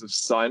terms of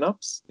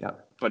signups,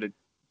 but it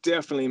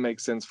definitely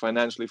makes sense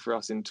financially for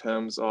us in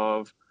terms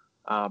of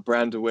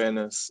brand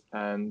awareness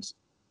and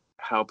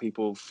how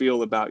people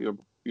feel about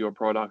your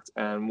product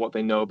and what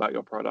they know about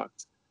your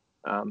product.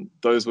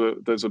 Those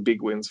were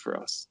big wins for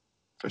us.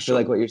 I feel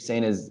like what you're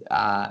saying is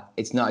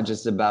it's not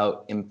just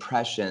about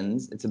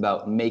impressions; it's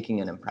about making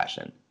an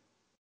impression.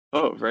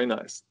 Oh, very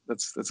nice.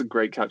 That's a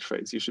great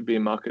catchphrase. You should be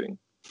in marketing.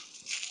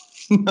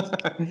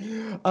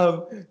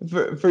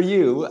 For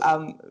you,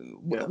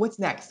 what's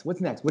next? What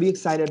are you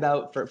excited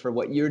about for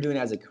what you're doing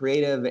as a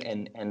creative,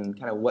 and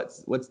kind of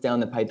what's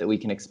down the pipe that we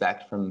can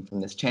expect from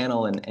this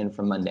channel and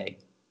from Monday?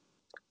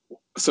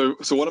 So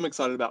what I'm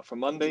excited about for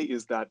Monday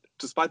is that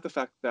despite the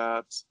fact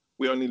that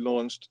we only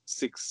launched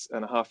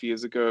 6.5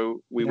 years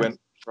ago, we went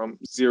from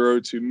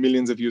 0 to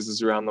millions of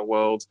users around the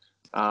world,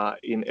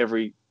 in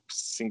every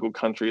single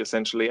country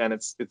essentially, and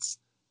it's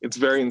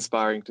very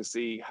inspiring to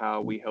see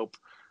how we help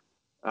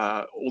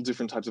all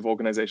different types of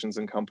organizations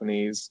and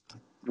companies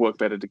work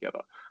better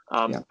together.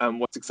 And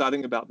what's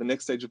exciting about the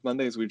next stage of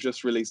Monday is we've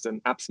just released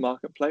an apps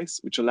marketplace,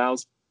 which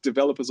allows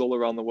developers all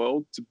around the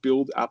world to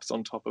build apps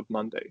on top of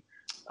Monday.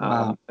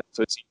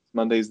 So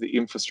Monday is the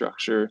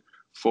infrastructure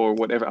for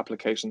whatever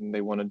application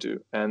they want to do.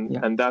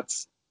 And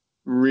that's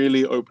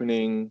really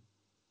opening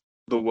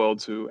the world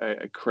to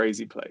a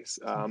crazy place.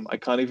 I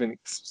can't even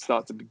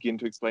start to begin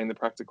to explain the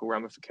practical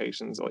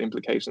ramifications or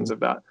implications of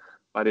that.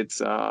 But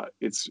it's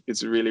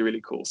really,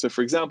 really cool. So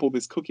for example,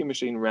 this cookie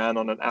machine ran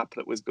on an app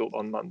that was built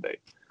on Monday.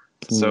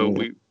 So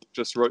we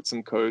just wrote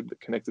some code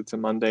that connected to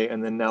Monday,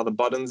 and then now the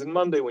buttons in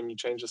Monday, when you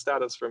change the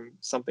status from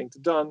something to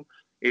done,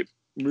 it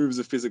moves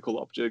a physical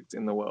object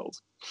in the world.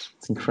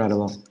 It's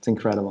incredible.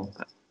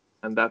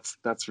 And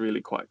that's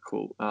really quite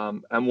cool.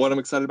 And what I'm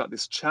excited about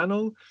this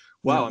channel,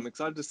 I'm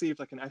excited to see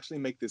if I can actually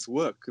make this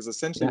work, because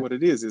essentially what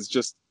it is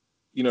just,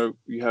 you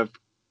have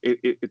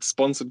it's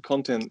sponsored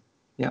content.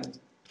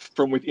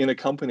 From within a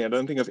company. I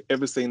don't think I've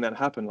ever seen that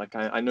happen. Like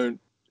I know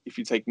if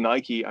you take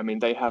Nike, I mean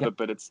they have it,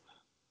 but it's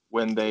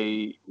when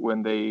they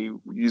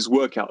use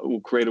workout,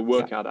 will create a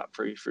workout app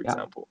for you, for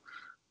example.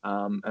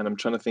 And I'm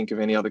trying to think of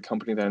any other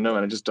company that I know,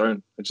 and I just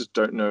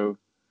don't know.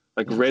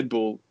 Like Red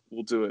Bull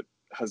will do it,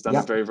 has done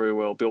it very, very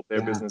well, built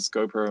their business.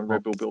 GoPro and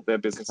Red Bull built their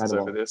businesses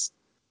over this,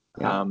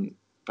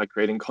 by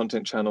creating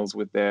content channels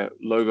with their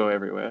logo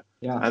everywhere.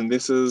 And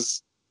this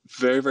is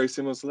very, very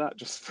similar to that,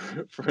 just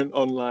for an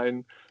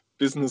online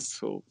business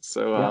tool.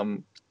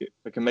 So if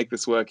I can make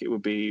this work, it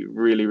would be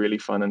really, really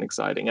fun and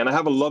exciting. And I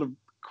have a lot of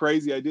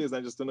crazy ideas. I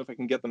just don't know if I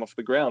can get them off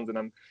the ground, and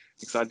I'm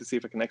excited to see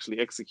if I can actually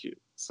execute.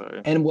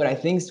 And what I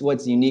think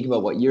what's unique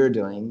about what you're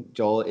doing,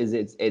 Joel, is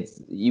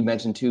it's you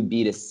mentioned 2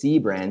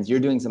 B2C brands. You're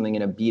doing something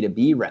in a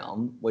B2B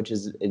realm, which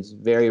is it's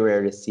very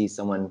rare to see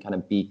someone kind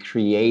of be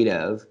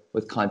creative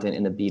with content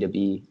in the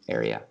B2B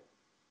area.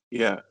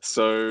 Yeah.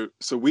 So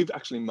we've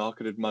actually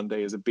marketed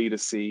Monday as a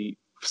B2C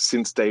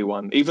since day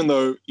one, even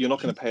though you're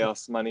not going to pay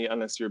us money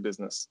unless you're a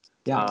business.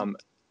 Yeah.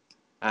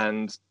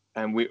 And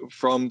we,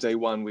 from day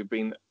one, we've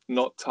been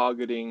not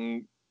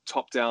targeting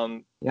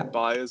top-down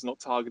buyers, not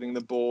targeting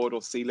the board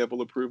or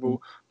C-level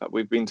approval, but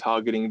we've been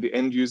targeting the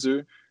end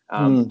user,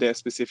 their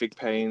specific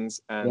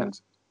pains, and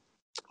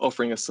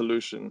offering a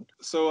solution.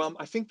 So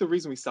I think the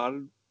reason we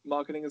started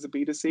marketing as a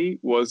B2C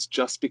was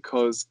just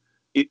because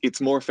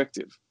it's more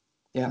effective.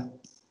 Yeah.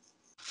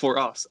 For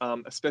us,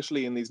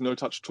 especially in these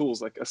no-touch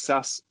tools, like a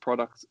SaaS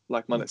product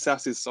like Monday.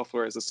 SaaS is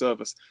software as a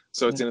service.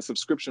 So it's in a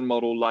subscription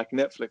model like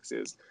Netflix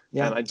is.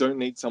 Yeah. And I don't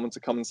need someone to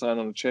come and sign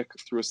on a check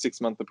through a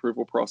 6-month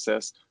approval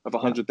process of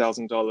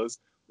 $100,000.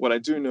 What I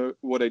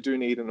do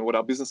need, and what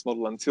our business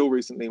model until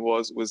recently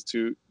was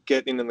to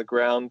get in the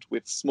ground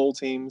with small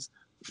teams,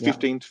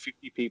 15 to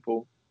 50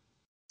 people,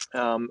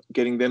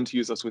 getting them to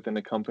use us within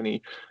a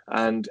company,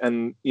 and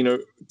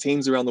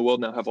teams around the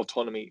world now have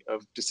autonomy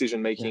of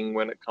decision making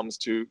when it comes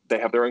to, they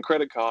have their own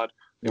credit card,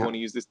 they want to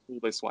use this tool,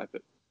 they swipe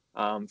it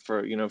for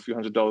a few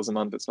 $100s a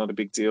month. It's not a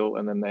big deal,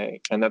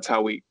 and that's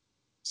how we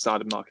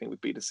started marketing with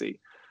B2C.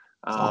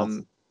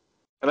 Awesome.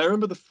 And I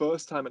remember the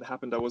first time it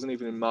happened, I wasn't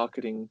even in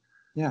marketing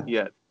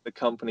yet, the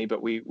company,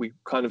 but we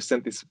kind of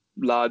sent this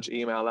large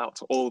email out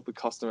to all of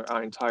the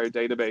our entire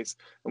database,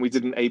 and we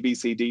did an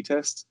ABCD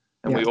test.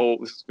 And this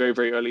was very,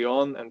 very early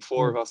on, and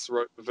 4 of us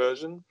wrote the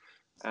version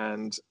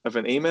of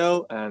an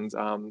email, and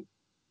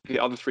the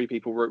other 3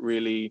 people wrote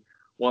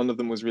one of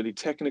them was really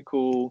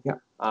technical,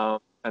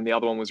 and the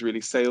other one was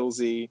really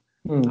salesy,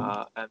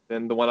 and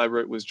then the one I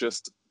wrote was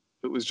just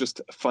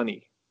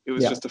funny. It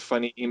was just a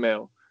funny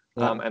email,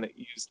 and it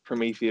used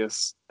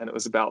Prometheus, and it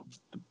was about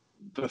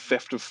the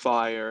theft of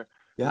fire,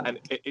 and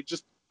it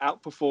just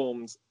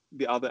outperformed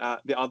the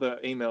other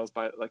emails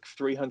by like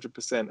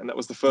 300%, and that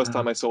was the first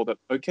time I saw that.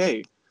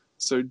 Okay.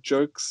 So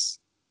jokes,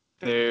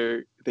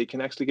 they can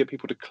actually get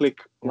people to click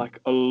like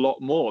a lot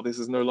more. Jokes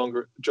are no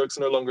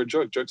longer a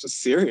joke. Jokes are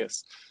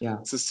serious. Yeah,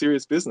 it's a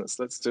serious business.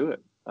 Let's do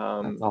it.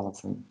 That's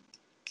awesome.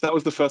 That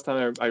was the first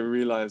time I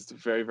realized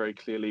very, very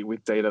clearly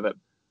with data that,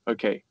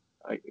 okay,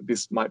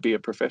 this might be a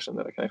profession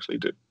that I can actually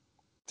do.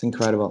 It's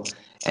incredible.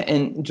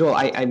 And Joel,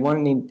 I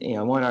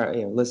want our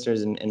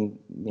listeners and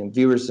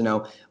viewers to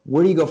know,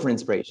 where do you go for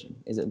inspiration?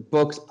 Is it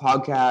books,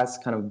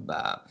 podcasts, kind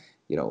of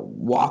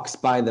walks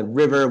by the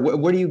river?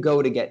 Where do you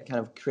go to get kind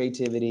of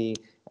creativity,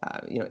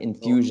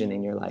 infusion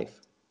in your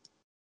life?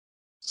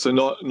 So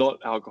not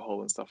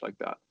alcohol and stuff like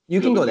that.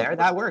 You can go there.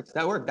 That works.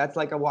 That's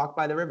like a walk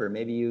by the river.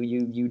 Maybe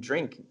you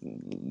drink,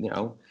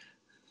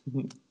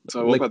 So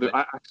I walk by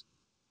the.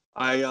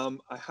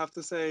 I have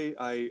to say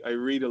I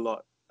read a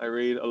lot. I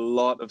read a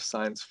lot of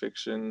science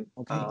fiction,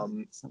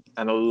 and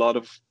a lot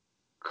of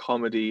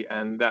comedy,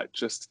 and that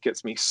just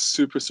gets me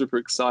super, super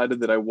excited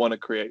that I want to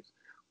create.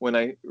 When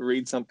I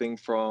read something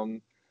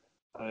from,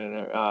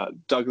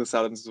 Douglas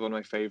Adams is one of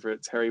my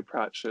favorites, Terry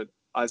Pratchett,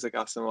 Isaac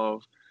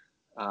Asimov,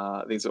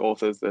 these are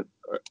authors that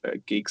are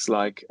geeks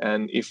like,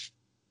 and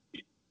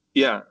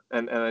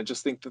I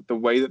just think that the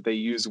way that they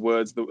use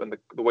words, and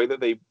the way that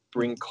they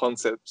bring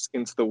concepts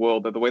into the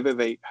world, the way that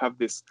they have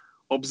this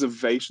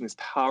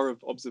power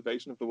of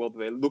observation of the world, that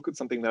they look at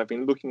something that I've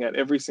been looking at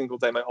every single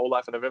day my whole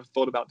life, and I've never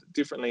thought about it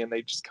differently, and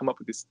they just come up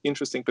with this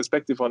interesting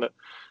perspective on it.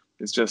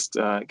 It's just,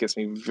 it gets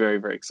me very,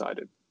 very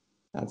excited.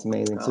 That's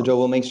amazing. So Joel,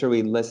 we'll make sure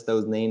we list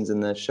those names in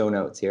the show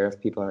notes here if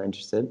people are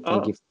interested.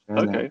 Thank you for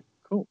sharing that. Okay,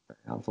 cool. Very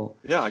helpful.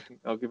 Yeah,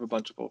 I'll give a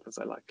bunch of authors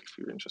I like if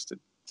you're interested.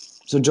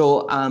 So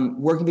Joel,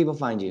 where can people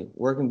find you?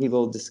 Where can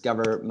people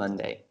discover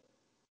Monday?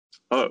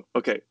 Oh,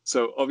 okay.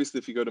 So obviously,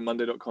 if you go to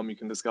monday.com, you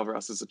can discover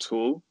us as a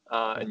tool,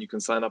 and you can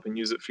sign up and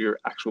use it for your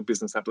actual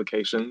business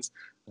applications.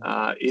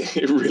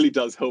 It really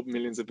does help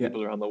millions of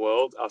people around the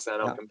world, us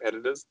and our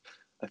competitors.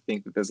 I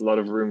think that there's a lot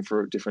of room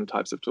for different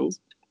types of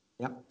tools.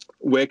 Yeah.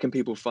 Where can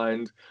people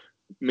find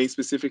me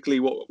specifically?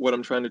 What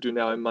I'm trying to do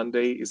now in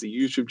Monday is a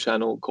YouTube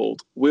channel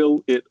called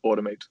Will It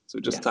Automate.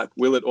 So just type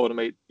Will It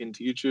Automate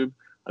into YouTube.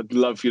 I'd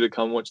love for you to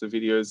come watch the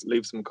videos,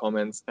 leave some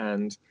comments,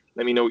 and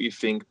let me know what you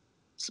think.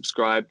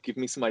 Subscribe, give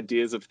me some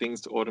ideas of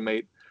things to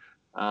automate,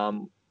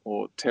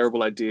 or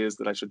terrible ideas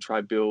that I should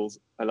try build.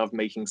 I love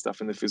making stuff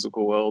in the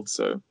physical world,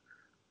 so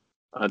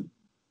I'd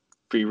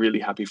be really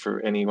happy for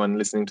anyone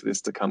listening to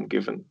this to come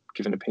give an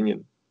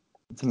opinion.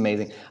 It's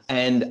amazing.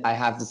 And I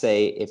have to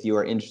say, if you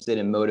are interested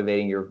in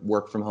motivating your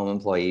work from home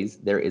employees,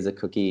 there is a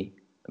cookie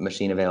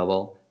machine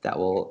available that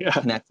will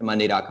connect to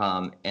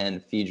monday.com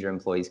and feed your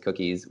employees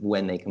cookies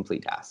when they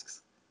complete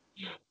tasks.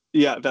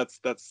 Yeah, that's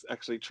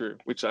actually true,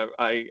 which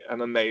I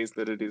am amazed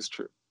that it is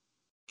true.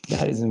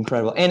 That is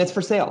incredible. And it's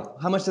for sale.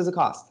 How much does it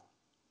cost?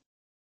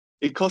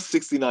 It costs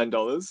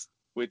 $69,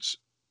 which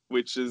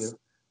is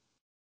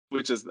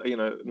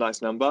a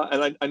nice number.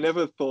 And I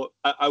never thought,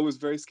 I was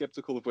very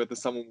skeptical of whether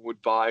someone would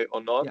buy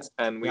or not. Yeah.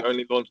 And we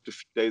only launched a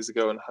few days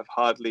ago and have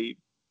hardly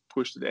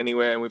pushed it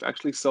anywhere. And we've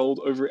actually sold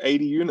over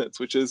 80 units,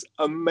 which is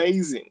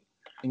amazing.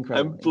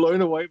 Incredible. I'm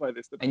blown away by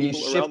this. And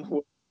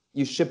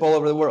you ship all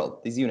over the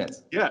world, these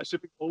units. Yeah,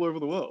 shipping all over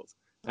the world.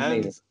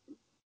 Amazing.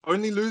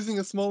 only losing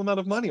a small amount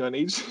of money on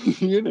each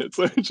unit.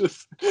 So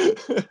just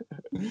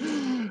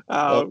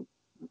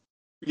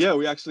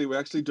we're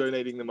actually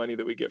donating the money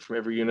that we get from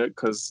every unit,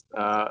 because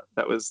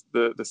that was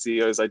the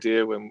CEO's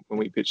idea when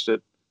we pitched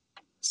it.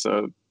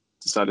 So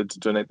decided to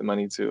donate the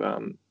money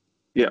to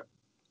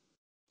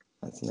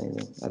That's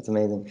amazing. That's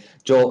amazing.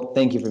 Joel,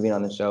 thank you for being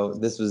on the show.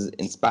 This was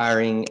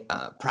inspiring,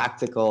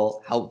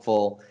 practical,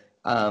 helpful.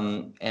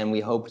 And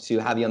we hope to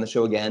have you on the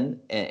show again,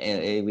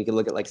 and we could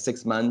look at like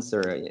 6 months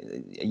or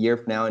a year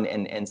from now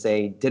and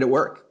say, did it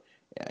work?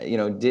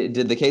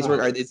 Did the case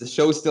work? Is the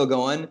show still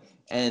going?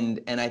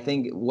 And I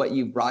think what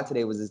you brought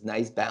today was this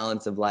nice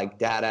balance of like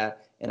data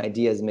and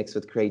ideas mixed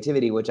with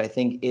creativity, which I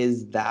think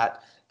is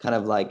that kind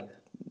of like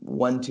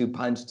 1-2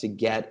 punch to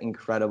get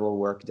incredible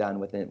work done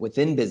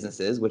within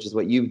businesses, which is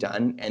what you've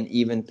done, and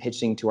even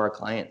pitching to our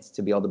clients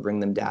to be able to bring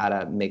them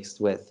data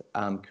mixed with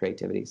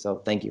creativity. So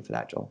thank you for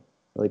that, Joel.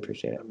 Really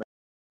appreciate it.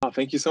 Oh,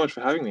 thank you so much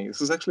for having me. This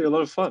was actually a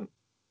lot of fun.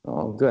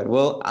 Oh, good.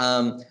 Well,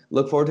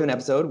 look forward to an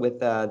episode with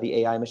the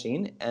AI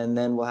machine, and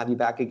then we'll have you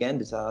back again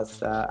to tell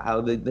us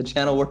how the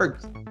channel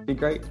works. Be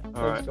great.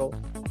 All right. Joel.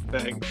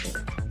 Thanks.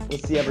 We'll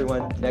see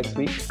everyone next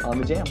week on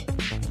The Jam.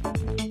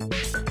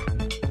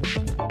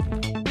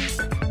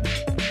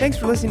 Thanks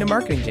for listening to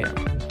Marketing Jam.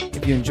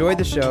 If you enjoyed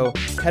the show,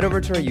 head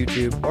over to our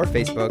YouTube or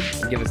Facebook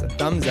and give us a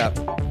thumbs up,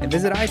 and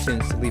visit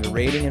iTunes to leave a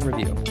rating and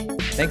review.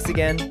 Thanks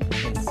again,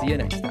 and see you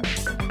next time.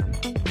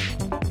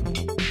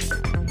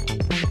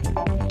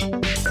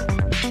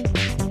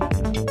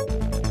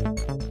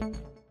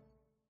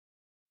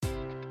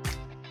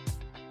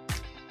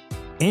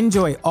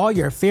 Enjoy all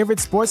your favorite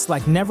sports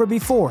like never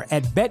before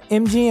at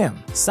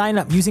BetMGM. Sign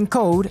up using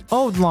code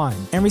OLDLINE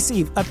and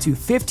receive up to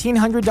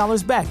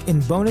 $1,500 back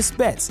in bonus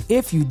bets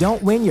if you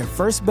don't win your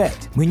first bet.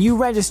 When you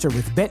register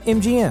with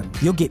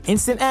BetMGM, you'll get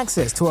instant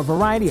access to a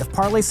variety of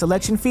parlay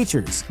selection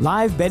features,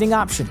 live betting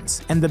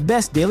options, and the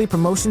best daily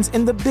promotions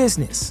in the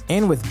business.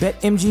 And with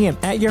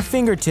BetMGM at your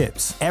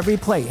fingertips, every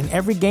play and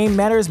every game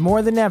matters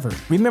more than ever.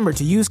 Remember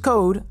to use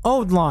code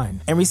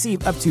OLDLINE and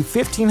receive up to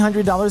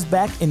 $1,500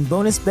 back in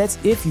bonus bets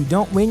if you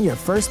don't win your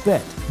first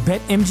bet.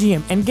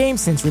 BetMGM and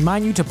GameSense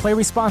remind you to play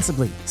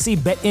responsibly. See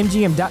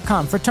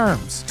BetMGM.com for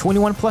terms.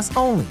 21 plus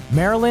only.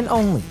 Maryland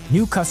only.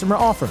 New customer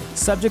offer.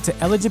 Subject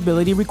to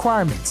eligibility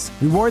requirements.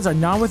 Rewards are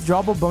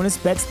non-withdrawable bonus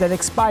bets that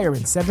expire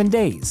in 7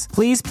 days.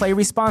 Please play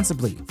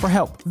responsibly. For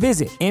help,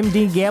 visit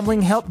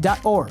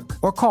mdgamblinghelp.org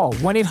or call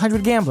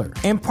 1-800-GAMBLER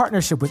in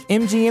partnership with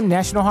MGM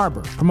National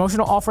Harbor.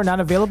 Promotional offer not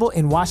available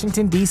in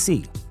Washington,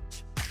 D.C.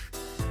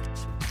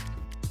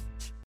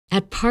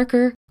 At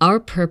Parker,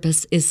 our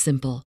purpose is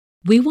simple.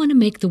 We want to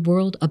make the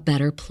world a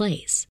better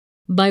place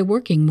by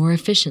working more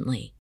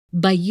efficiently,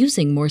 by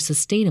using more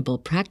sustainable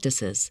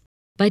practices,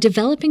 by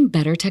developing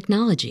better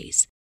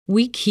technologies.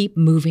 We keep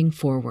moving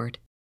forward.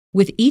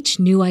 With each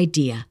new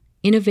idea,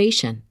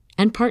 innovation,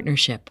 and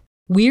partnership,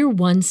 we're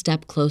one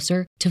step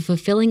closer to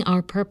fulfilling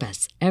our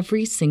purpose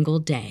every single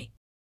day.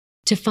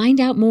 To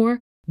find out more,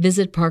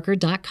 visit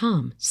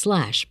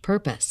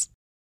parker.com/purpose.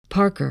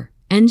 Parker,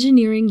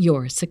 engineering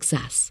your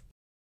success.